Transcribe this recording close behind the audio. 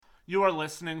You are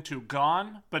listening to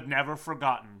Gone But Never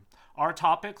Forgotten. Our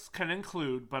topics can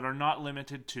include, but are not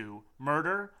limited to,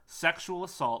 murder, sexual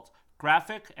assault,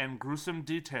 graphic and gruesome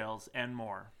details, and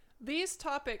more. These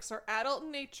topics are adult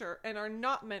in nature and are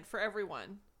not meant for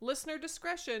everyone. Listener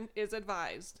discretion is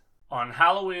advised. On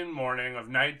Halloween morning of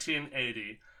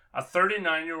 1980, a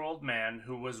 39-year-old man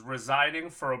who was residing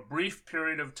for a brief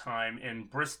period of time in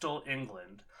Bristol,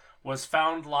 England, was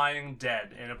found lying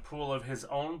dead in a pool of his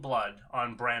own blood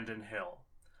on Brandon Hill.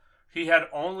 He had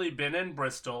only been in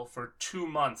Bristol for 2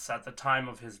 months at the time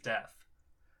of his death.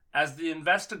 As the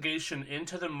investigation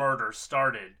into the murder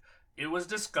started, it was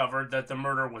discovered that the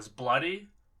murder was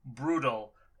bloody,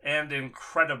 brutal, and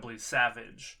incredibly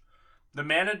savage. The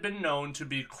man had been known to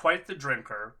be quite the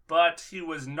drinker, but he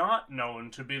was not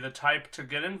known to be the type to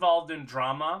get involved in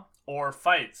drama or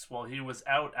fights while he was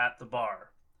out at the bar.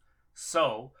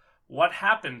 So, what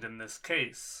happened in this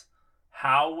case?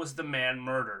 How was the man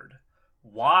murdered?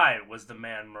 Why was the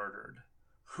man murdered?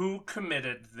 Who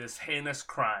committed this heinous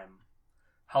crime?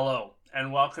 Hello,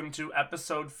 and welcome to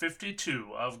episode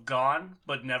 52 of Gone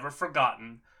But Never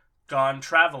Forgotten, Gone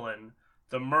Travelin',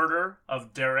 The Murder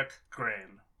of Derek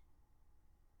Grain.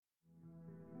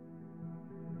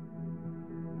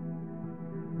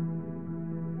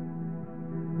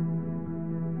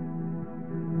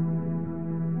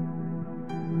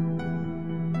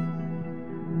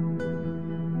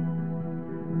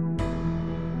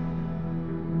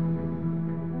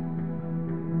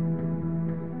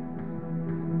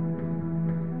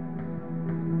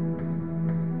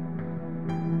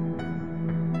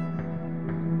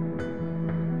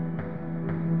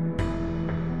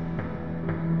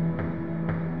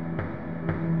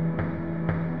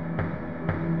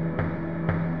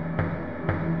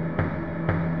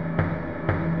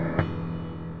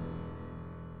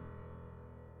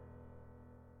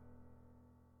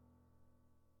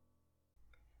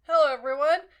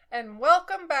 And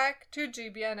welcome back to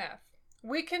GBNF.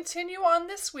 We continue on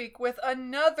this week with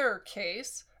another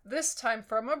case, this time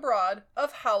from abroad,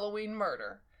 of Halloween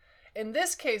murder. In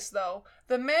this case, though,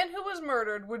 the man who was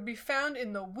murdered would be found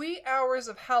in the wee hours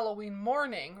of Halloween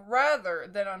morning rather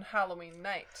than on Halloween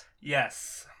night.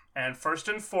 Yes, and first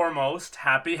and foremost,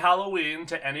 happy Halloween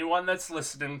to anyone that's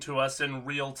listening to us in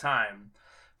real time.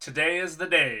 Today is the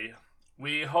day.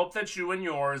 We hope that you and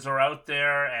yours are out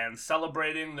there and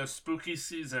celebrating the spooky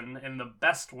season in the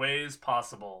best ways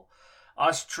possible.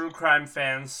 Us true crime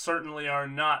fans certainly are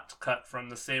not cut from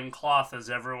the same cloth as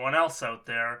everyone else out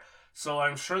there, so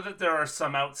I'm sure that there are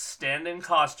some outstanding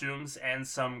costumes and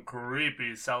some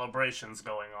creepy celebrations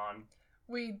going on.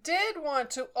 We did want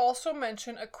to also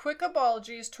mention a quick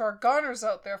apologies to our goners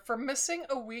out there for missing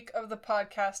a week of the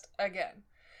podcast again.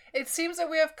 It seems that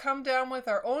we have come down with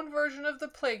our own version of the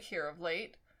plague here of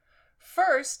late.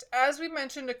 First, as we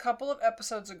mentioned a couple of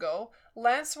episodes ago,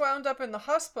 Lance wound up in the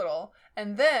hospital,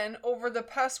 and then, over the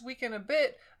past week and a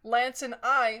bit, Lance and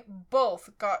I both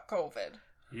got COVID.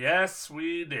 Yes,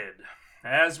 we did.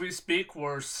 As we speak,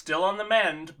 we're still on the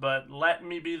mend, but let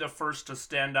me be the first to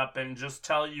stand up and just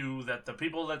tell you that the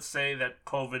people that say that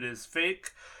COVID is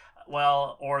fake,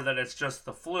 well, or that it's just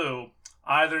the flu,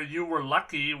 either you were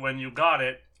lucky when you got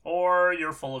it, or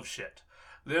you're full of shit.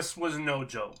 This was no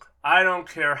joke. I don't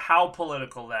care how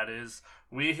political that is.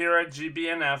 We here at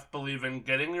GBNF believe in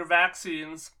getting your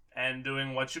vaccines and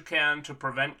doing what you can to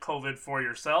prevent COVID for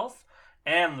yourself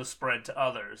and the spread to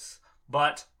others.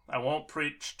 But I won't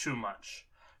preach too much.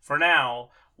 For now,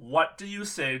 what do you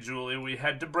say, Julie, we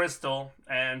head to Bristol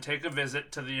and take a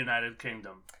visit to the United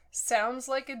Kingdom? Sounds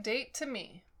like a date to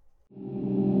me.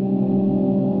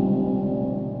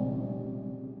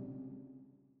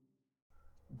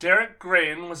 Derek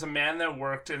Grain was a man that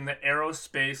worked in the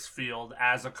aerospace field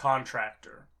as a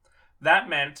contractor. That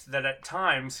meant that at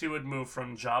times he would move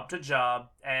from job to job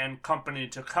and company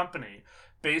to company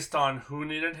based on who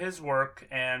needed his work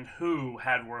and who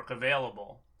had work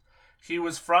available. He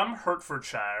was from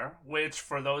Hertfordshire, which,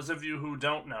 for those of you who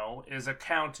don't know, is a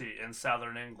county in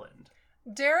southern England.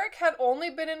 Derek had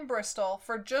only been in Bristol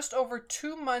for just over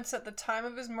 2 months at the time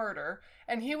of his murder,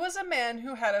 and he was a man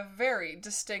who had a very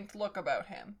distinct look about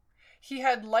him. He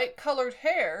had light-colored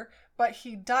hair, but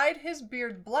he dyed his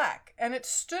beard black, and it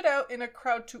stood out in a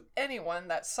crowd to anyone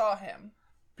that saw him.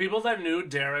 People that knew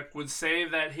Derek would say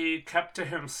that he kept to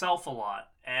himself a lot,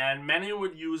 and many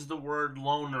would use the word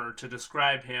loner to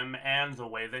describe him and the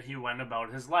way that he went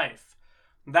about his life.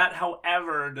 That,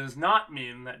 however, does not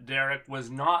mean that Derek was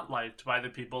not liked by the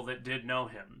people that did know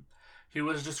him. He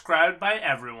was described by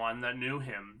everyone that knew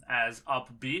him as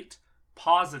upbeat,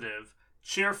 positive,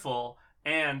 cheerful,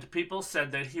 and people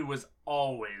said that he was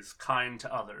always kind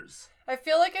to others. I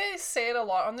feel like I say it a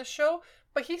lot on the show,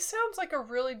 but he sounds like a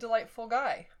really delightful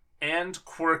guy. And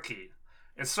quirky.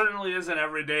 It certainly isn't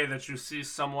every day that you see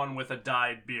someone with a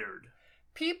dyed beard.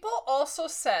 People also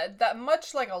said that,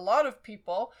 much like a lot of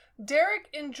people, Derek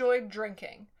enjoyed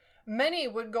drinking. Many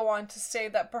would go on to say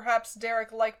that perhaps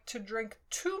Derek liked to drink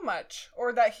too much,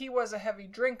 or that he was a heavy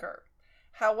drinker.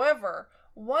 However,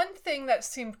 one thing that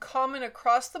seemed common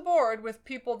across the board with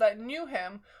people that knew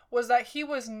him was that he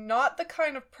was not the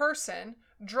kind of person,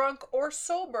 drunk or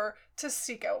sober, to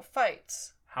seek out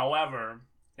fights. However,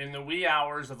 in the wee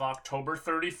hours of October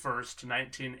 31st,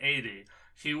 1980,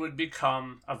 he would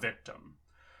become a victim.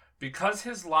 Because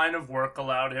his line of work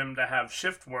allowed him to have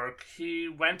shift work, he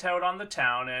went out on the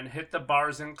town and hit the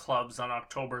bars and clubs on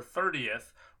October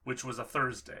 30th, which was a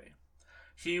Thursday.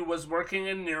 He was working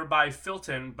in nearby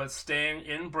Filton, but staying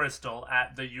in Bristol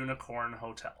at the Unicorn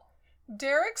Hotel.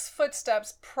 Derek's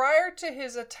footsteps prior to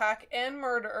his attack and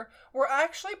murder were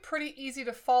actually pretty easy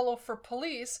to follow for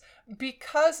police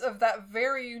because of that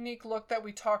very unique look that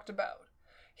we talked about.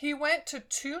 He went to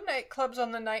 2 nightclubs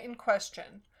on the night in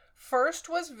question. First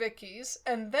was Vicky's,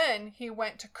 and then he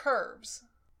went to Curves.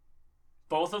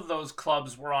 Both of those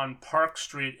clubs were on Park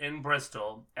Street in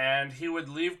Bristol, and he would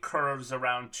leave Curves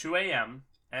around 2 a.m.,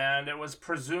 and it was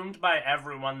presumed by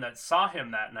everyone that saw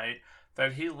him that night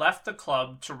that he left the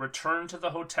club to return to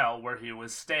the hotel where he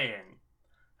was staying.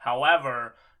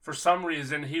 However, for some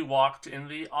reason he walked in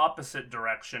the opposite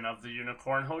direction of the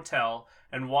Unicorn Hotel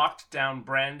and walked down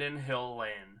Brandon Hill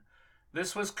Lane.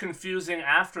 This was confusing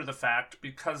after the fact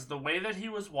because the way that he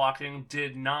was walking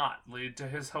did not lead to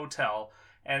his hotel,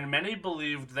 and many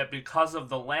believed that because of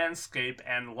the landscape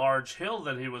and large hill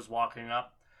that he was walking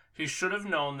up, he should have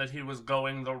known that he was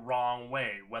going the wrong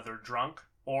way, whether drunk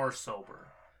or sober.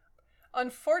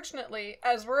 Unfortunately,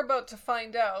 as we're about to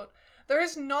find out, there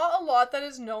is not a lot that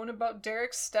is known about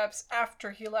Derek's steps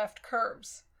after he left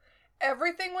Curves.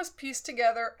 Everything was pieced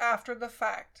together after the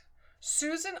fact.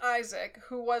 Susan Isaac,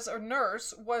 who was a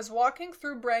nurse, was walking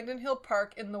through Brandon Hill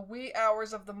Park in the wee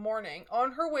hours of the morning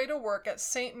on her way to work at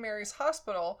St. Mary's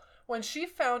Hospital when she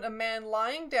found a man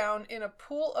lying down in a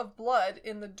pool of blood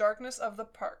in the darkness of the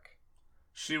park.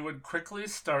 She would quickly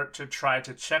start to try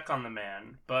to check on the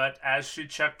man, but as she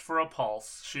checked for a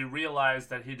pulse, she realized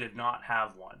that he did not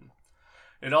have one.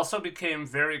 It also became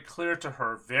very clear to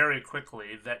her very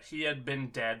quickly that he had been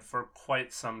dead for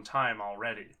quite some time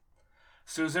already.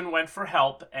 Susan went for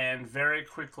help, and very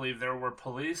quickly there were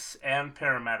police and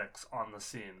paramedics on the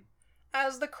scene.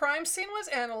 As the crime scene was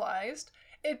analyzed,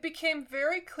 it became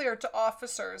very clear to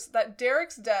officers that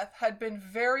Derek's death had been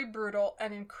very brutal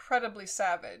and incredibly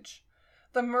savage.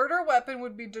 The murder weapon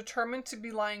would be determined to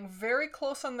be lying very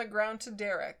close on the ground to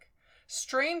Derek.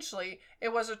 Strangely,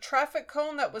 it was a traffic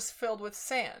cone that was filled with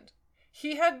sand.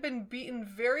 He had been beaten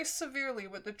very severely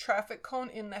with the traffic cone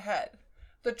in the head.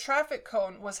 The traffic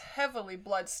cone was heavily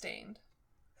blood-stained.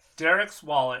 Derek's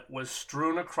wallet was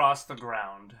strewn across the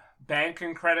ground, bank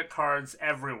and credit cards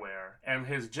everywhere, and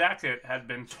his jacket had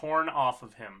been torn off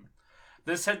of him.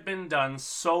 This had been done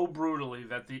so brutally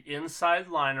that the inside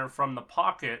liner from the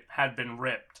pocket had been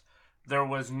ripped. There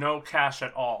was no cash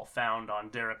at all found on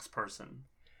Derek's person.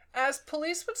 As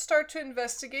police would start to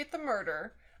investigate the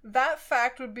murder, that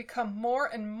fact would become more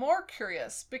and more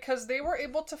curious because they were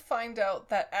able to find out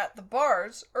that at the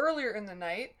bars, earlier in the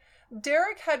night,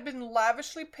 Derek had been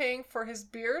lavishly paying for his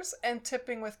beers and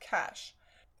tipping with cash.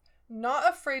 Not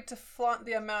afraid to flaunt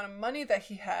the amount of money that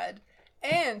he had,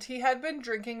 and he had been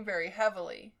drinking very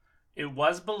heavily. It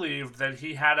was believed that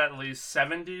he had at least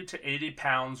 70 to 80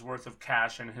 pounds worth of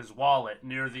cash in his wallet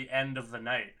near the end of the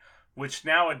night, which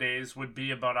nowadays would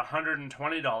be about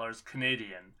 $120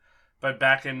 Canadian. But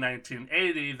back in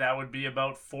 1980, that would be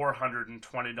about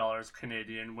 $420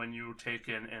 Canadian when you take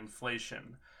in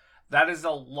inflation. That is a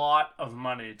lot of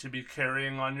money to be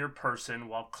carrying on your person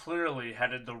while clearly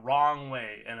headed the wrong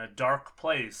way in a dark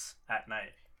place at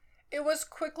night. It was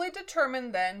quickly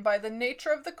determined then by the nature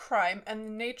of the crime and the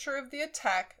nature of the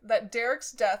attack that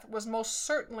Derek's death was most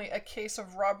certainly a case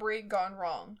of robbery gone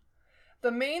wrong.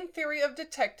 The main theory of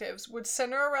detectives would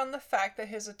center around the fact that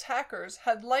his attackers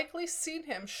had likely seen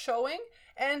him showing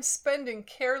and spending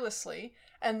carelessly,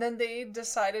 and then they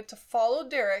decided to follow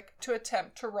Derek to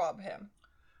attempt to rob him.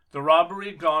 The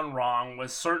robbery gone wrong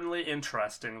was certainly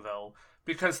interesting, though,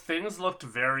 because things looked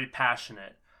very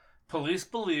passionate. Police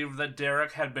believed that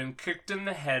Derek had been kicked in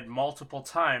the head multiple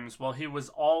times while he was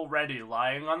already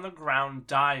lying on the ground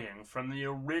dying from the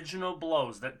original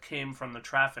blows that came from the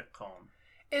traffic cone.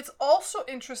 It's also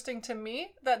interesting to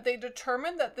me that they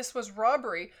determined that this was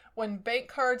robbery when bank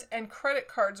cards and credit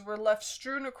cards were left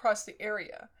strewn across the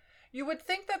area. You would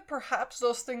think that perhaps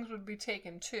those things would be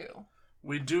taken too.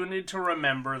 We do need to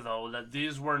remember, though, that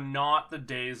these were not the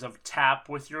days of tap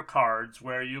with your cards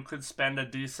where you could spend a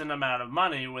decent amount of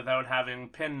money without having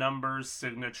PIN numbers,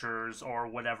 signatures, or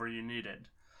whatever you needed.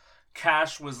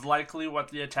 Cash was likely what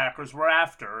the attackers were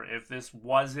after if this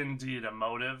was indeed a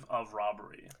motive of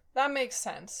robbery. That makes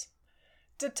sense.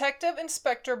 Detective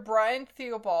Inspector Brian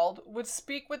Theobald would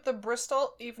speak with the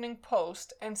Bristol Evening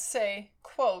Post and say,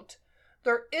 quote,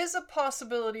 "There is a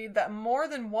possibility that more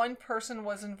than one person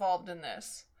was involved in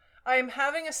this. I am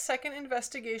having a second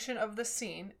investigation of the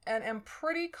scene and am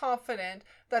pretty confident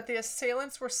that the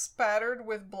assailants were spattered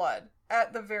with blood,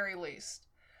 at the very least.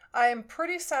 I am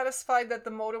pretty satisfied that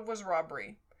the motive was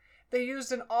robbery. They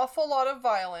used an awful lot of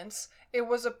violence. It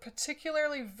was a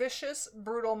particularly vicious,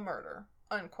 brutal murder."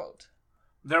 Unquote.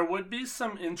 There would be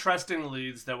some interesting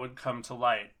leads that would come to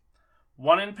light.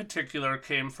 One in particular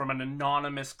came from an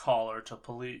anonymous caller to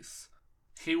police.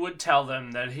 He would tell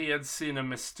them that he had seen a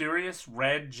mysterious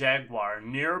red Jaguar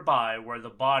nearby where the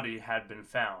body had been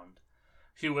found.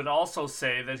 He would also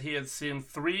say that he had seen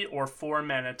 3 or 4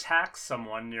 men attack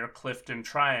someone near Clifton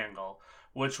Triangle,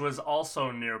 which was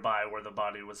also nearby where the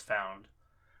body was found.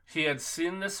 He had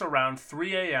seen this around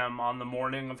 3 a.m. on the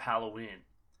morning of Halloween.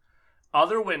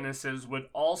 Other witnesses would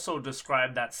also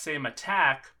describe that same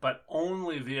attack, but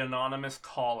only the anonymous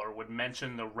caller would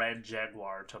mention the red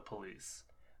Jaguar to police.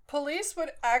 Police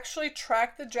would actually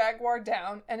track the Jaguar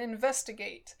down and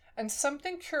investigate, and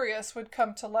something curious would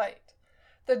come to light.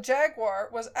 The Jaguar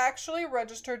was actually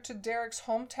registered to Derek's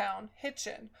hometown,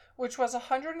 Hitchin, which was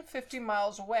 150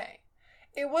 miles away.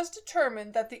 It was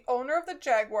determined that the owner of the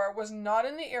Jaguar was not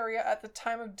in the area at the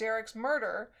time of Derek's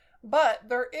murder, but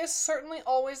there is certainly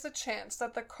always the chance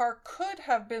that the car could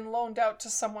have been loaned out to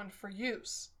someone for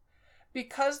use.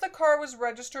 Because the car was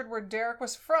registered where Derek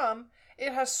was from,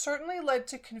 it has certainly led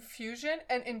to confusion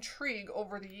and intrigue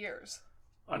over the years.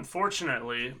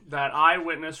 Unfortunately, that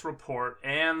eyewitness report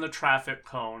and the traffic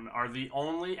cone are the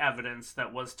only evidence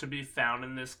that was to be found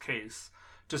in this case,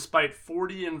 despite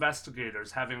 40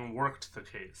 investigators having worked the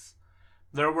case.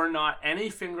 There were not any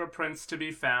fingerprints to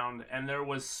be found, and there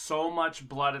was so much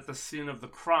blood at the scene of the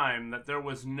crime that there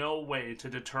was no way to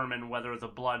determine whether the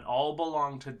blood all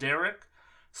belonged to Derek,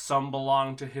 some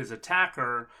belonged to his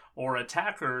attacker, or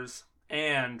attackers,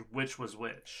 and which was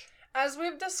which. As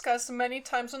we've discussed many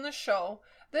times on the show,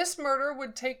 this murder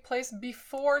would take place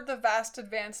before the vast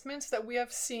advancements that we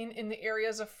have seen in the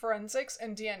areas of forensics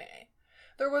and DNA.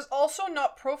 There was also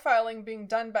not profiling being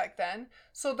done back then,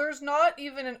 so there's not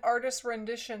even an artist's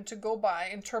rendition to go by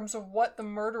in terms of what the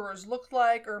murderers looked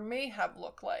like or may have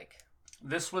looked like.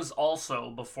 This was also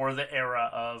before the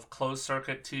era of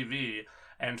closed-circuit TV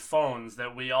and phones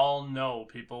that we all know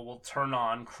people will turn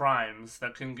on crimes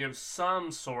that can give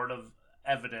some sort of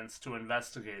evidence to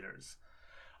investigators.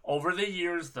 Over the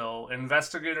years, though,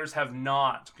 investigators have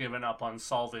not given up on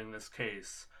solving this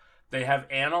case. They have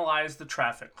analyzed the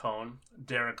traffic cone,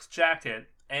 Derek's jacket,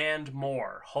 and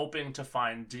more, hoping to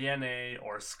find DNA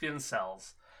or skin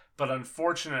cells. But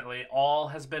unfortunately, all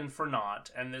has been for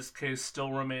naught, and this case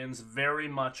still remains very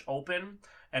much open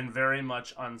and very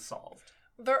much unsolved.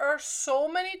 There are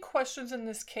so many questions in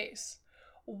this case.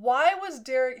 Why was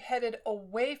Derek headed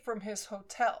away from his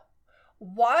hotel?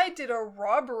 Why did a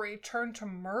robbery turn to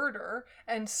murder,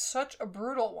 and such a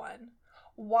brutal one?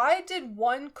 Why did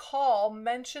one call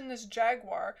mention this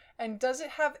Jaguar, and does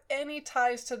it have any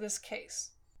ties to this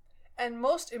case? And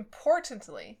most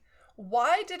importantly,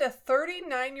 why did a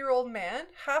 39-year-old man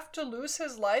have to lose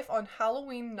his life on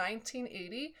Halloween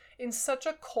 1980 in such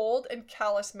a cold and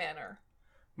callous manner?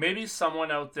 Maybe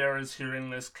someone out there is hearing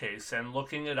this case and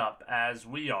looking it up as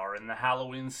we are in the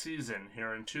Halloween season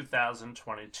here in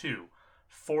 2022,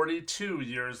 42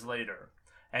 years later,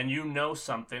 and you know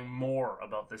something more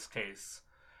about this case.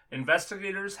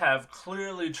 Investigators have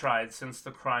clearly tried since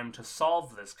the crime to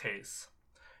solve this case.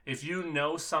 If you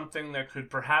know something that could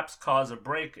perhaps cause a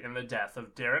break in the death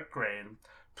of Derek Grain,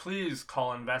 please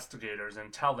call investigators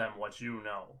and tell them what you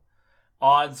know.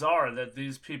 Odds are that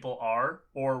these people are,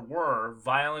 or were,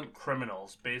 violent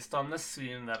criminals based on the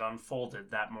scene that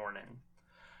unfolded that morning.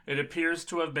 It appears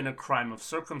to have been a crime of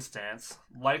circumstance,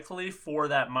 likely for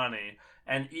that money,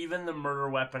 and even the murder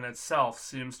weapon itself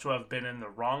seems to have been in the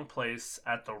wrong place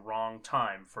at the wrong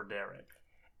time for Derek.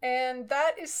 And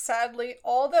that is sadly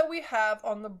all that we have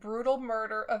on the brutal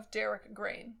murder of Derek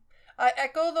Grain. I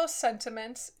echo those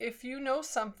sentiments. If you know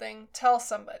something, tell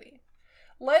somebody.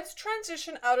 Let's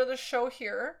transition out of the show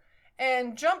here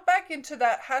and jump back into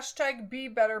that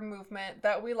 #BeBetter movement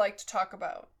that we like to talk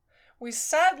about. We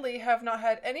sadly have not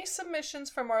had any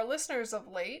submissions from our listeners of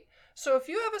late, So if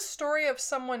you have a story of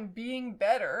someone being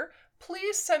better,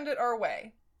 please send it our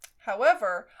way.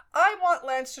 However, I want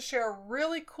Lance to share a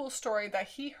really cool story that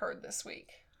he heard this week.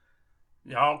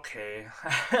 Okay.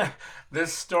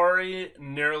 This story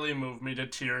nearly moved me to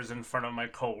tears in front of my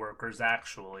coworkers,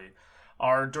 actually.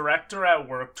 Our director at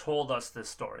work told us this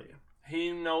story.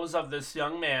 He knows of this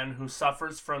young man who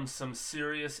suffers from some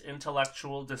serious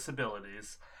intellectual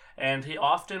disabilities, and he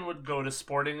often would go to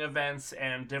sporting events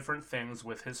and different things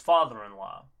with his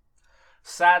father-in-law.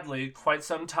 Sadly, quite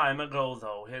some time ago,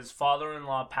 though, his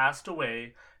father-in-law passed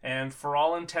away, and for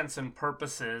all intents and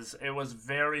purposes, it was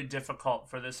very difficult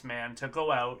for this man to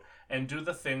go out and do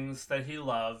the things that he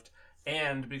loved,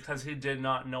 and because he did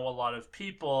not know a lot of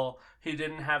people, he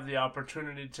didn't have the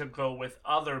opportunity to go with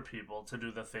other people to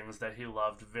do the things that he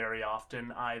loved very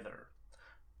often either.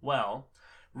 Well,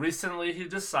 recently he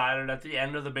decided at the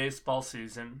end of the baseball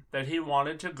season that he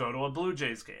wanted to go to a Blue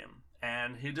Jays game,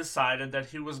 and he decided that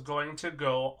he was going to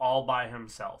go all by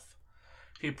himself.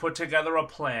 He put together a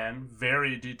plan,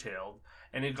 very detailed,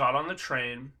 and he got on the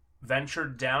train,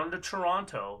 ventured down to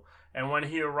Toronto, and when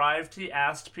he arrived, he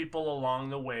asked people along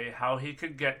the way how he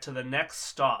could get to the next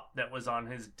stop that was on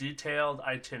his detailed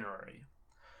itinerary.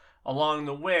 Along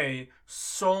the way,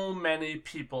 so many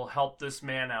people helped this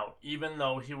man out, even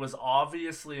though he was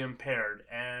obviously impaired,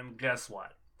 and guess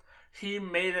what? He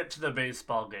made it to the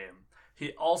baseball game.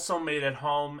 He also made it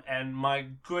home, and my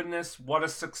goodness, what a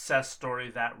success story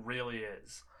that really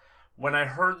is. When I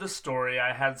heard the story,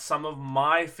 I had some of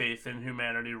my faith in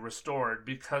humanity restored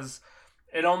because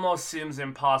it almost seems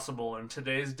impossible in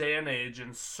today's day and age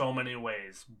in so many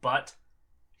ways, but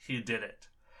he did it.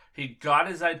 He got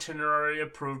his itinerary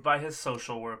approved by his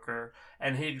social worker,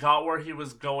 and he got where he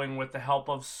was going with the help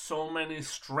of so many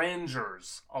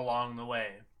strangers along the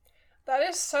way. That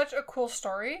is such a cool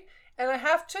story. And I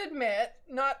have to admit,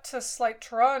 not to slight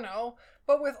Toronto,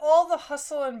 but with all the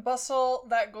hustle and bustle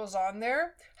that goes on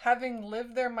there, having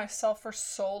lived there myself for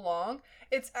so long,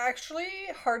 it's actually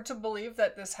hard to believe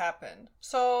that this happened.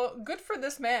 So good for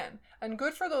this man, and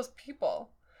good for those people.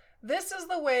 This is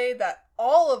the way that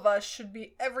all of us should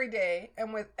be every day,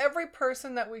 and with every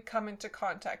person that we come into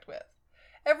contact with.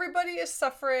 Everybody is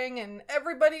suffering, and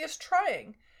everybody is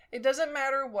trying. It doesn't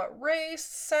matter what race,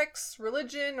 sex,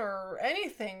 religion, or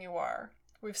anything you are.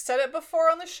 We've said it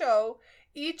before on the show,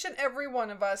 each and every one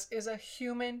of us is a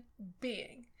human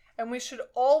being, and we should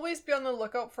always be on the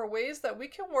lookout for ways that we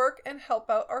can work and help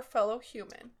out our fellow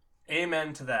human.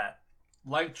 Amen to that.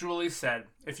 Like Julie said,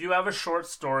 if you have a short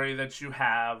story that you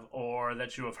have or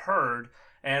that you have heard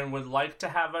and would like to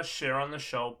have us share on the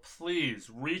show, please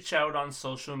reach out on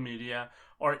social media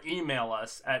or email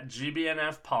us at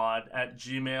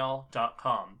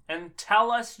gbnfpod@gmail.com and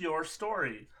tell us your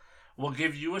story. We'll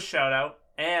give you a shout out,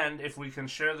 and if we can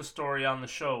share the story on the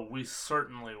show, we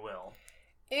certainly will.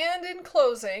 And in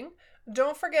closing,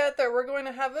 don't forget that we're going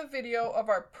to have a video of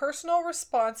our personal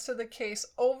response to the case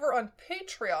over on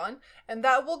Patreon, and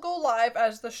that will go live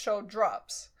as the show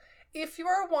drops. If you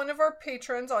are one of our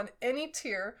patrons on any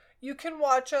tier, you can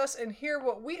watch us and hear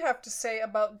what we have to say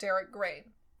about Derek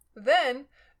Grain. Then,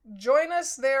 join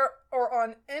us there or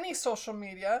on any social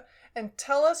media and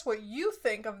tell us what you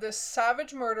think of this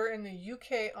savage murder in the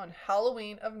UK on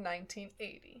Halloween of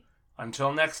 1980.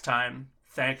 Until next time,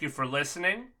 thank you for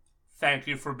listening. Thank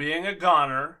you for being a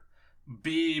goner.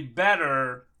 Be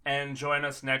better, and join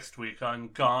us next week on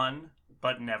Gone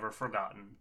But Never Forgotten.